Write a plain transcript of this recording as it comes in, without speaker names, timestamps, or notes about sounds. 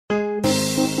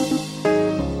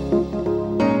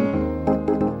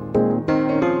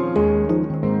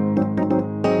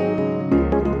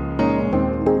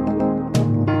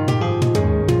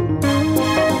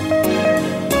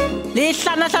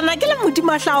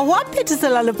Mahlaho a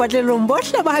phetesela lepatlelong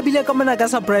bohle ba habile ka mona ka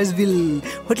Surpriseville.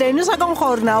 Ho tla inosa ka nkga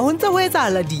hore na ho ntse ho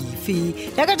etsahala dife.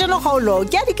 Ya ka jeno kgaolo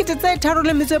ke ya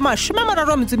 332.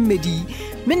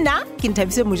 Mme nna ke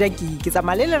Nthabise Mojaki ke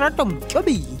tsamaya le Lerato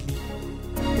Mthobile.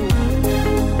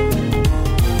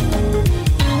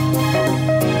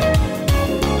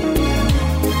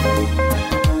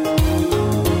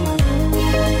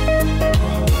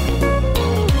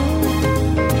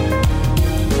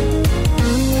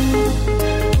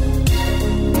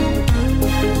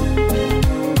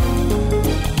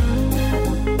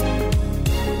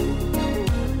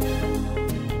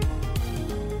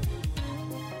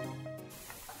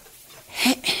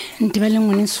 Ntebele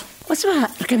ngwaneso o tseba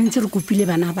re ka ntse re kopile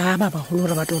bana ba baholo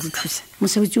re batla re thusa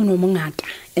mosebetsi o no mongata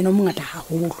eno mongata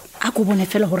haholo a go bone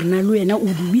fela hore na le wena o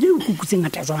dubile o kukutse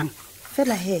ngata jwang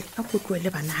fela he a go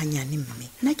tloele bana hanyane mme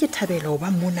nna ke thabela ho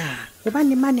ba mona ho ba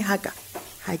ne mane haka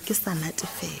ha ke sa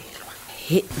natefelwa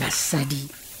he basadi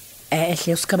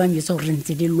hle o ska ba mmetsa hore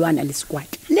ntse le lwana le squad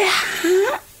le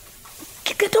ha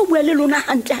ke ka to bua le lona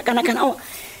hantle kana o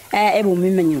bo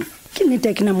mmemenyo ke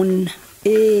nnete ke na monna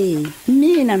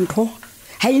mina ntho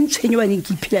ha intshwenye ba ne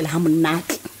ke iphilela ha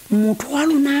monate motho wa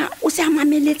lona o se a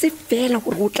mameletse fela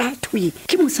gore o tla thwe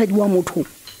ke mosadi wa motho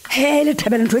he le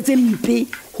thabela ntho tse mpe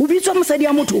ho bitswa mosadi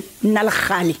wa motho nna le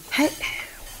gale he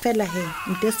fela he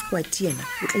nte squad yena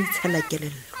o tla itshela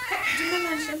kelello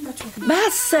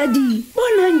basadi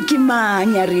bona ke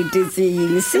manya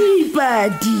retetseng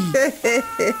sipadi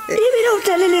ebile o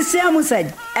tla le se a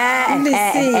mosadi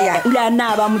ula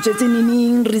na ba motsetse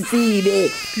neng re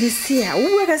tsebe le sia o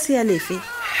bua ka sia lefe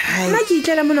nna ke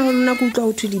itlela mona ho nna go utlwa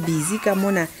ho thuli busy ka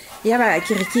mona ya ba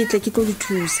ke re ke tle ke tlo di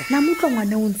thusa na motlo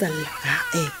ngwana o ntsalla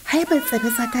ha e ba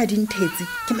tsebetsa ka dinthetse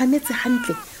ke mametse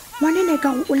hantle ngwana ne ka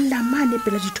go lla mane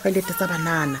pela di toilet tsa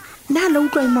banana na la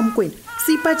utlwa imamkwena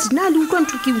sipati na le utlwa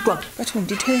ntho ke utlwa batho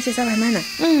di toilet tsa banana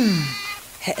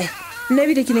nne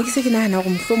bile ke ne ke se ke nahana go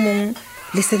mohlomong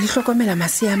le se le hlokomela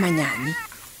masea manyane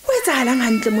o etsahalang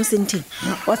hantle mo senteng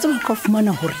wa tseba ka fumana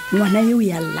hore ngwana eo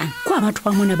ya llang kwa batho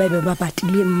ba mona ba be ba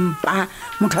batile mpa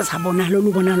motho a sa bona le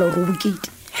bona le ro bukite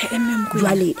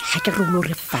jwale ha ke re lo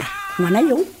re fa ngwana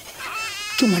eo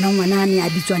ke ngwana ne a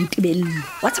bitswang Tebello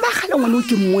wa tseba gala ngwana o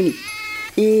ke mmone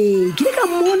ke le ka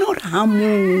mmona hore ha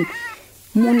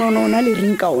monono na le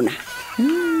reng ka ona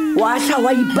wa hla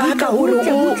wa ipaka hore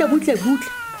butle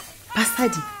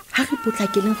basadi ha re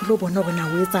potlakeleng go lo bona rona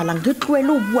o etsalang re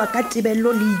tloele o bua ka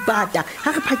Tebello le ipata ha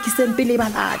re phakiseng pele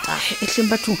balata hleng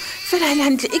batho fela le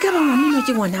hantle e ka ba ngwana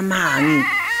ke ngwana mang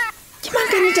ke mang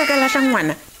ka neta ka lahla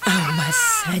ngwana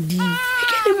basadi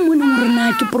ke le mona hore na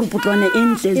ke propotwana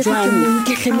entle jwang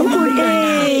ke hleng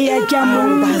ya ke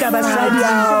monka basadi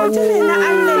a tsena a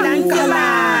nnelang ka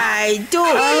baito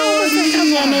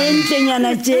nyana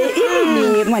entlenyana je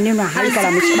ile ngwane no ha ka la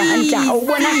moshaba hantle ha o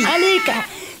bona haleka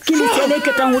ke le tsele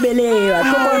ke tang ho belewa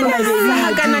ke bona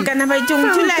le kana ba tjong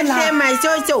tula hlema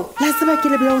tsotso la tseba ke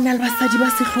le bela ona le basadi ba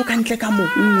se hloka ntle ka mo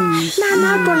na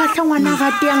to la hlangwana ga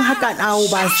teng ha kana o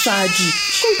basadi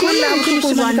go la go go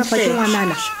ka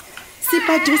ngwanana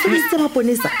sipati o se bitse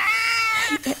maponesa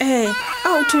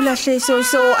tula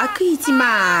hleso a ke itse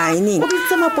mine o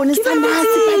bitse maponesa na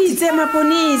sipati tse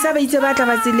maponesa ba itse ba tla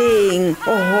ba tseleng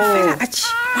fela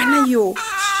bana yo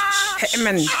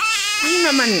man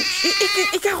man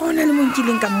e ka gona le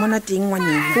monkileng ka mmona teng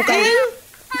ngwaneng go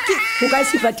ka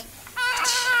sipati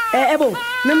ebo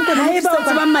mme mo ha e ba o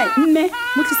tsaba mai mme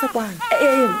mo tlisa kwana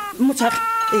motshwari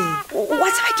wa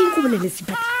tsaba ke go bolele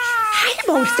sipati ha e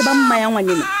ba o tsaba mmaya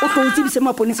ngwaneng o tlo tsebise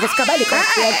maponesa ka ba le ka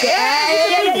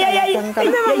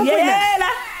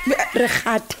re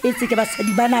kgathetse ke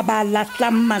basadi bana ba latla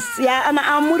masea ana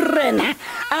a morena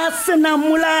a sena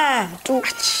molato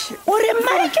o re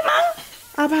mare ke mang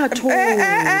a batho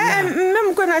mme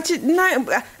mokona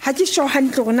ha ke sho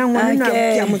hantle gona ngwana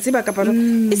ya motseba ka palo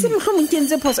e se mohlomong ke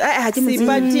ntse phoso ha ke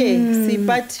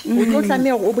sipati o tlo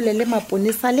tlameha go bolele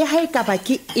maponesa le ha e ka ba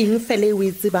ke eng fele o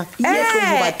itseba ile tlo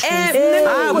go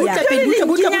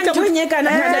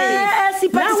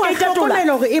batho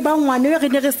gore e ba ngwana re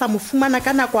ne re sa mofumana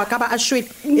ka nako ka ba a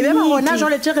shwele e be ba gona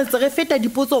jole re tse re feta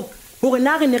dipotso gore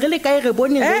na re ne re le kae re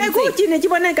bone go ke ne ke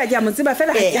bona ka ja motseba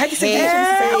fela ha ke se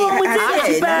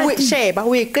sheba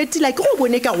o e qetila ke go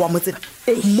bone ka wa motseba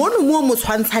mono mo mo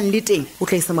tshwantshang le teng o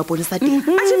tla isa maponesa teng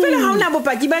a se fela ha ona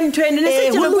bopaki ba ntwene le se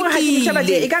ke go ha ke sheba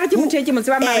teng e ka re ke motho ke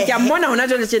motseba mara ke a mmona hona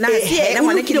jole tsena ga se yena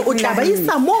ngwana ke o tla ba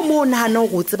isa mo nahana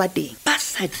go tseba teng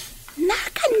basadi na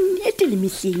ka nnete le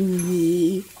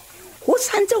mehleng ho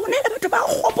santse hona le batho ba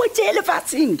gopotse le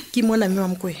fatsing ke mona mme wa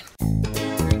mokwena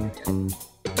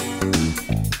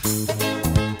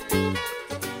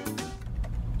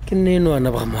ke nne nwana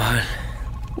ba mohala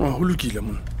Ho lokile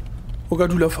monna. O ka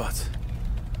dula fatshe.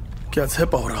 Ke a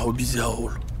tshepa hore ha o busy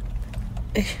haholo.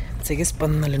 Tse ke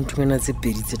spanna le nthongena tse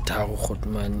pedi tse tharo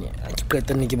Godman. A ke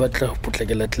qeta ne ke batla ho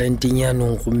potlakela clienting ya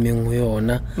nong go mmeng ho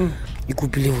yona. E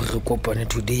kopile hore re kopane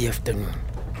today afternoon.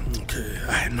 Okay,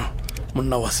 I know.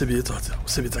 Monna wa sebetsa o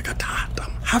sebetsa ka thata.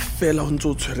 Ha fela o ntse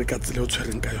o tshwere ka tsela o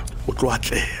tshwereng ka yona, o tlo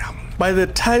atleha. By the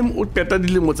time o qeta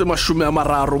dilemo tse 30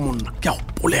 monna, ke a go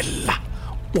polella.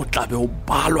 O tla be o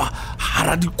balwa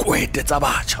hara dikwete tsa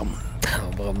batjha monna.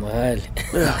 Bra mahale.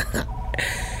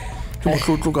 Ke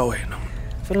motlotlo ka wena.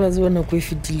 Fela tse bona go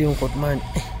fitileng Godman.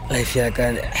 Life ya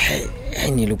ka ha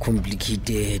ne le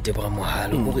complicated bra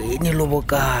mahale. Gore ne lo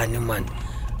bokane man.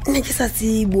 Ne ke sa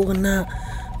tsebe gore na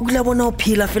o kila bona o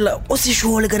phela fela o se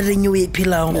shole ka reng o e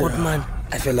phelang Godman.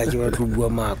 A fela ke batlo bua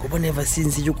mako bona ever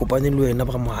since ke kopane le wena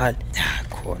bra mahale.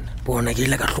 Khona bona ke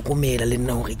ile ka hlokomela le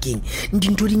nna hore keng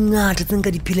dintho di ngata tse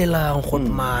nka di phelelang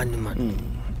Godman man.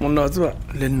 Monna tseba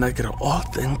le nna ke re all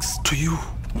thanks to you.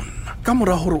 Ka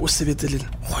mora hore o sebetse le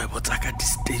kgwebo tsa ka di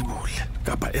stable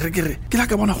kapa e re ke la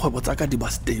ka bona kgwebo tsa ka di ba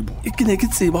stable e ke ne ke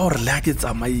tseba hore le ha ke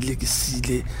tsamaile ke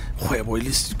sile kgwebo ile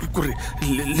sekure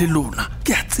le lona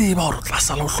ke a tseba hore tla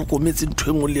sala o hlokometse ntho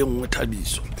engwe le engwe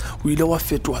Thabiso o ile wa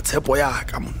fetoa tshepo ya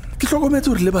ka monna ke hlokometse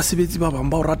hore le basebetsi ba bang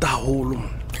ba o rata haholo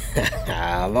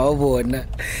ba o bona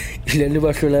ile le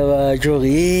ba hlola ba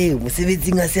jore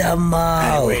mosebetsing a se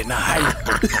amao wena hai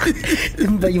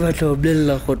empa ke batla ho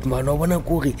blella Godman o bona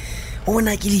gore o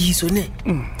bona ke lehiso ne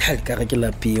ha ka re ke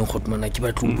lapeng Godman ke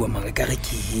batla ho bua mara ka re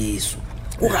ke heso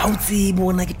o ra o tsebe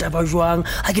bona ke taba jwang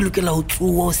ha ke lokela ho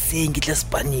tsuwa o seng ke tla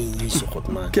Spanish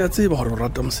Godman ke a tseba hore o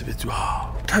rata mosebetsi wa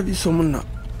hao Thabiso monna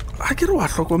ha ke re wa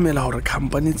hlokomela hore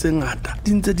company tse ngata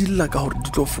di ntse di lla ka hore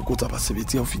di tlo fokotsa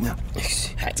basebetsi ya ofinya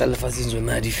ha tsa lefatsheng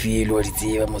tsona di felo wa di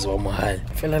tseba mose wa mohale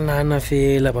fela nana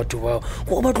fela batho ba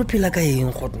go ba tlo phela ka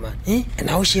eng Godman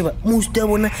na o sheba most ya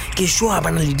bona ke sure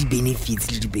bana le di benefits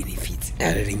a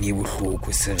re reng e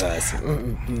bohloko serase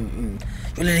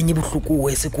jole reng e bohloko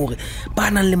we se kore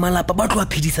ba nang le malapa ba tlo a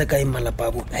phedisa ka eng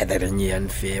malapa bo a da reng e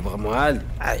unfair bra mohale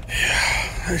ai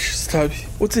Stabi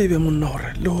o tsebe monna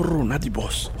hore le ho rona di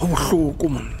boss ho bohloko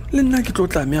monna le nna ke tlo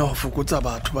tlamea ho fokotsa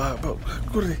batho ba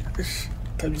gore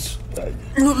Thabiso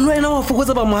lo ena wa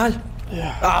fokotsa ba mohale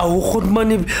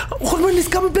Godman is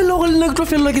kampela gore le nna ke tlo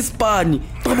fella ke Spani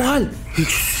ba mohale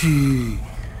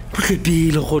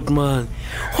Pile Godman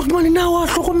na wa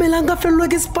hlokomelang ka fellwa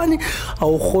ke Spani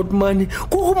Godman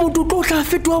go motho tlo tla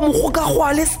fetoa mogo ka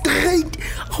gwale straight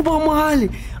go ba mohale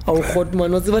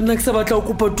Godman o tseba nna ke sa batla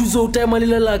go kopa thuso o time le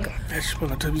lelaka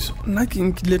bona Thabiso nna ke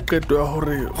nkile qeto ya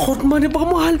hore Godman ba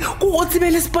mohale go o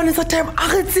tsebe le Spani sa time a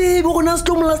re tsebe gona se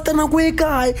tlo molastana go e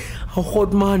kae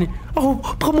Godman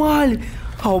ba mohale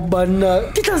banna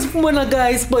ke tla se fumana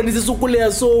kae Spani se sokoleya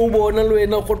so bona le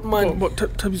wena Godman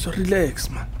Thabiso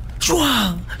relax man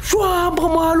Jwang ba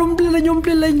mohale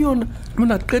omplelang yona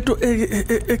mona qeto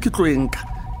e ke tlo enka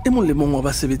e mong le mong wa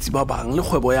basebetsi ba bang le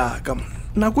kgwebo ya ka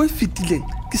nako e fetileng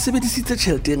ke sebedisitse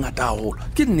tjhelete e ngata haholo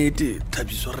ke nnete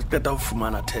Thabiso re qeta ho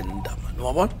fumana tender man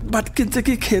wa bona but ke ntse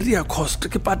ke career cost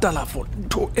ke patala for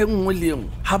ntho e nngwe le engwe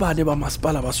ha bane ba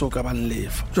masepala ba soka ba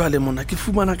nlefa jwale mona ke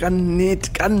fumana ka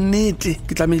nnete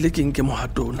ke tlamehile ke nke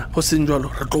mohatona ho seng jwalo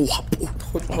re tlo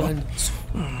wa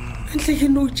ntle ke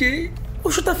no je o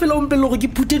shota fela o mpelle gore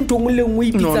ke phute ntho ngwe le ngwe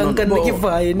ipitsang ka nna ke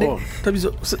vaene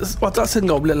Thabiso wa tsa se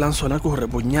nga o bolelang sona ke hore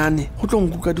bonyane go tlo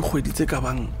nkuka dikgwedi tse ka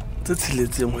bang tse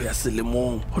tsheletseng ho ya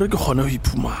selemong gore ke kgone ho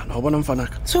iphumana ho bona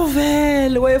mfanaka so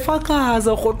vele wa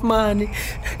efakaza Godman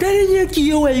dalenye ke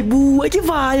yo wa ibua ke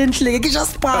vaye ntle ke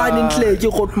just Spani ntle ke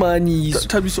Godman iso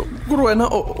Thabiso gore wena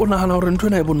o nahana hore ntwe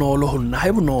na e bonolo ho nna ha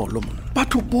e bonolo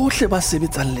batho bohle ba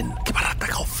sebetsang le nna ke ba rata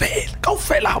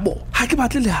kaofela bo ha ke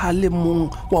batle le ha le mong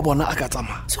wa bona a ka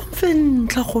tsamaya so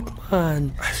mfentla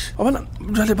Godman wa bona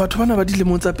jwale batho bana ba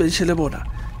dilemong tsa pension le bona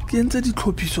ke entse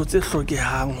ditlhophiso tse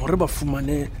hlokehang hore ba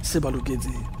fumane se ba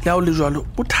loketseng le ha o le jwalo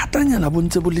bothatanyana bo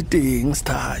ntse bo le teng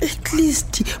Star at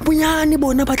least bonyane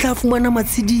bona ba tla fumana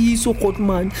matshidiso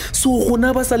Godman so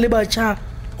gona ba sa le batjha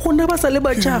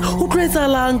o tlo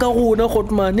etsalang ka rona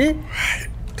Godman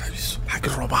Thabiso ha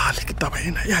ke robale ke taba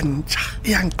ena ya ntjha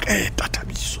ya nqeta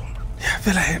Thabiso ya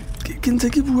fela ke ntse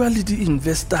ke bua le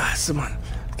di-investors man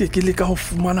ke le ka ho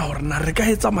fumana hore na re ka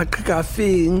etsa maqheka a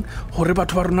feng hore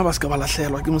batho ba rona ba ska ba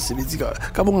lahlehelwa ke mosebetsi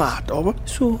ka bongata wa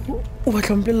so o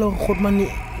batla mpella Godman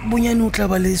bonyane o tla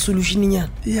ba le solution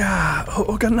nyana ya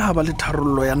o ka nna ba le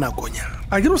tharollo ya nakonyana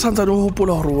a ke re santsane o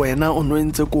hopola hore wena o no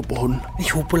entse kopo ho nna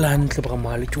ke hopola hantle bra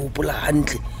mahale ke hopola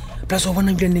hantle plus wa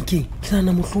bona bjane keng ke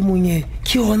nana mohlomong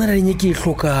ke gona la lenye ke e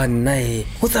tlhokang nna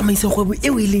go tsamaisa kgwebo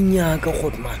eo e leng yaka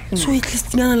Godman so at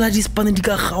least nyana la dispane di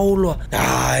ka kgaolwa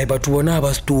batho bona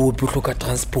ba stope o tlhoka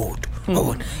transport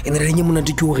bona ene re lenye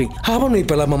monate ke gore ga ba no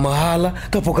ipalama mahala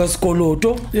kapo ka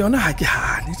sekoloto yona ga ke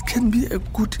gane it can be a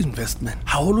good investment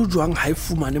gagolo jwang ga e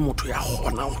fumane motho ya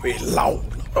kgonang go e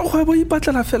laola kgwebo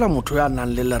ipatlela fela motho ya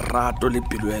nang le lerato le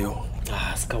pelo ya yona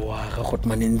ska waga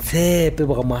Godman ntshepe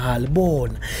boga mahal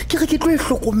bona ke re ke tlo e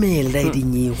hlokomela e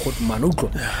dinyeng Godman o tlo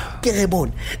ke re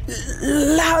bona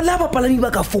la ba palami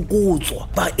ba ka fokotswa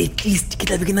ba at least ke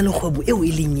tla be ke na le kgwebo eo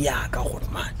e leng yaka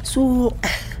Godman so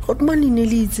Godman ne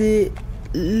le itse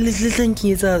le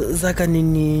tlanketsa zaka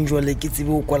neng jwale ke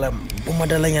tsebe o kwala bo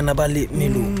madalanyana ba le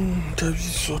melong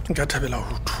Thabiso nka thabela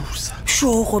go thusa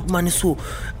sure Godman so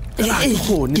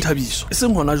gone Thabiso e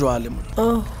seng gona jwale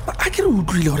monna a ke re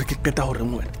utlwile gore ke qeta gore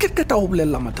moena ke qeta go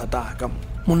bolelela mathata a ka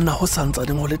monna go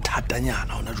santsaneng go le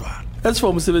thatanyana gona jwale as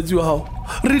for mosebetsi wa gago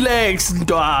relax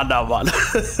ntwana bana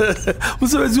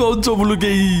mosebetsi wa o ntse o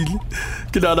bolokegile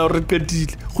ke nana gore re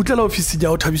qetile go tlela ofising ya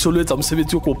go Thabiso lo etsa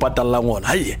mosebetsi o ko o patalelang ona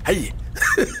haie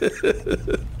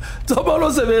tsamalo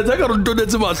sebetsa ka re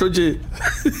ntonetse matlho tje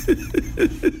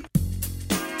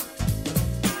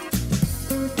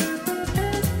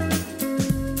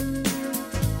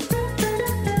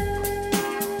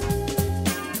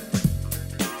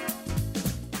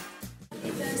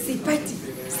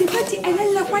Sipati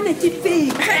analla kwana ke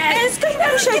fake.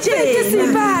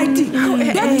 Sipati.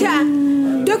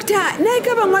 Doctor, na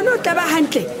ka ba ngwana o tla ba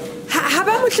hantle. Ha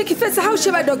ba mo hlekefetsa ha o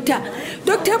sheba doctor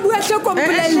bua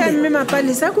hlokomplelle mme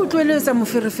mapalisa go tlwelesa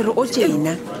moferefere o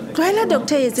tjena tlwaela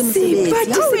doctor yetse mosebetsi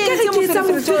Sipati se ka re tsa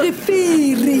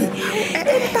moferefere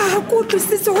ba go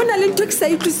tlositse hona le ntho ke sa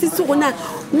itlisitse gona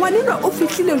ngwana o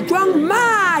fihlile jwang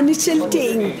mane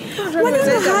shelteng ngwana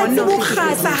ha tse bo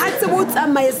khasa ha tse bo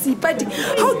tsamaya Sipati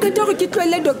ha o qeta go ke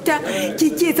tlwele doctor ke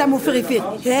etsa moferefere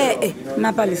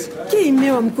mapalisa ke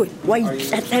mme wa mkwe wa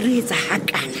itlatlaretsa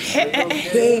hakana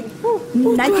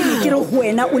nna ke re go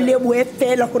wena o leboe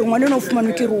fela gore ngwana eno o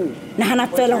fumanwe ke rona nagana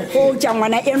fela go ja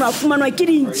ngwana eno a fumanwa ke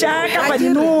dintšha ka ba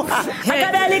dinoga a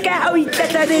ka ba le ka a o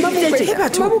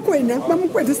itlatlareditse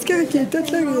mamokwena se ke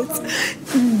itlatlaretse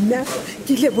nna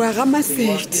ke leboa ga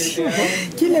masedi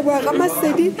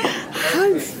ga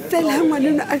fela ga ngwana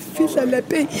eno a fihla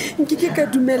lapeng nke ka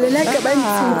dumelela ka ba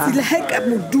ntsentsile ga ka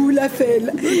modula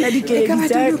fela e ka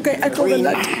badinoka a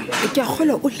tlogela ke a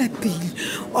kgola o lapile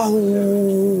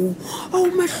ao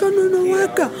mahlonono wa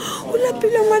ka o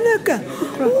lapile ngwanaka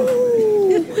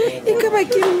e ka ba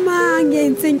ke mang ya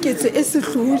ntseng ketso e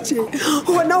sehlotse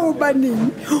gona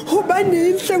gobaneng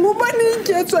hleng gobaneng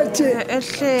ke etswa tje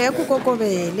ehle a ko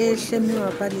kokobele ehle mme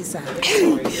wa palisa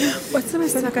wa tseba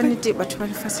sa ka nnete batho ba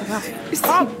lefase ba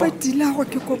Sipati la go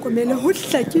ke kokomele go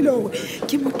hlakile gore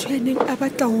ke motho ya neng a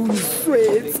batla go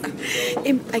nswetsa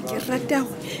empa ke rata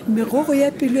merogo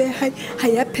ya pelo ya hae ga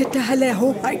ya phethagala ya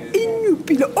go ga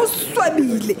inyupile o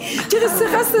swabile ke re se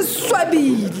ga se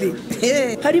swabile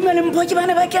ga dimane mpho ke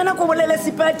bana ba kena ko bolela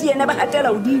Sipati yena ba hatela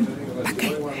odimo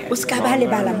bakae o ska ba le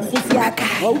bala mokgotsi ya ka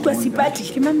wa utlwa Sipati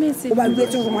ke mametse o ba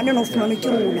luetse gore ngwana no fumane ke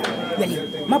rona jale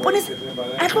maponesa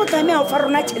a tlo tlamea go fa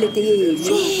rona tšhelete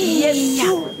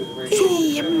eno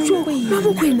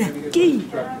mamokwena ke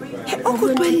o go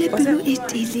tlwaele pelo e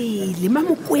telele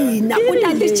mamokwena o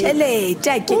na le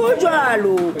tšhelete ke o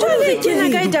jalo jale ke na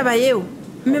ka itaba eo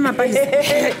mme mapalisa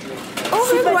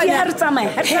Sipati ha re tsamaya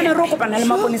ha tsana ro kopana le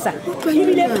maponesa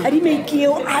ebile phadimeki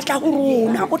eo a tla go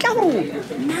rona o tla go rona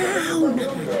naona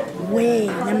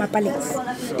wena mapalisa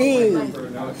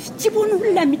ke bone o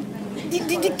lame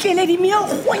ditlele di mea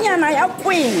gonyana ya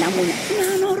kwena mona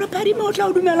nana gore phadime o tla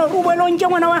o dumela gore o boelong ke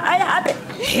ngwana wa hae gape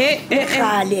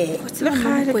le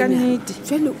gale ka nnete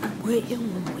jale o bue e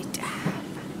nngwe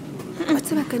wa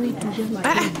tseba ka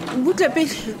butle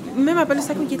pele mme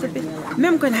mapalisa ko ketle pele mme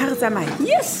mokwane ha re tsamaya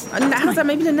yes nna ha re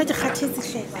tsamaya ebile nna ke kgathetse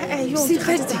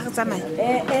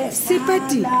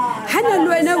Sipati ha na le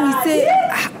wena o itse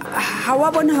ha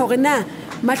wa bona hore na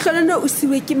mahlolana o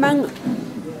siwe ke mang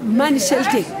man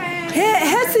shelter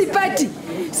Sipati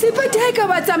ha ka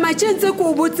ba tsamaya tshentse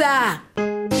ko botsang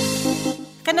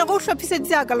re ne go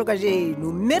hlophiseditse a ka loka jeno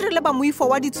mme re le ba moifo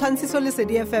wa ditshwantshiso le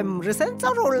Lesedi FM re sentse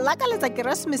re o lakaletsa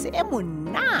keresemese e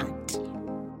monate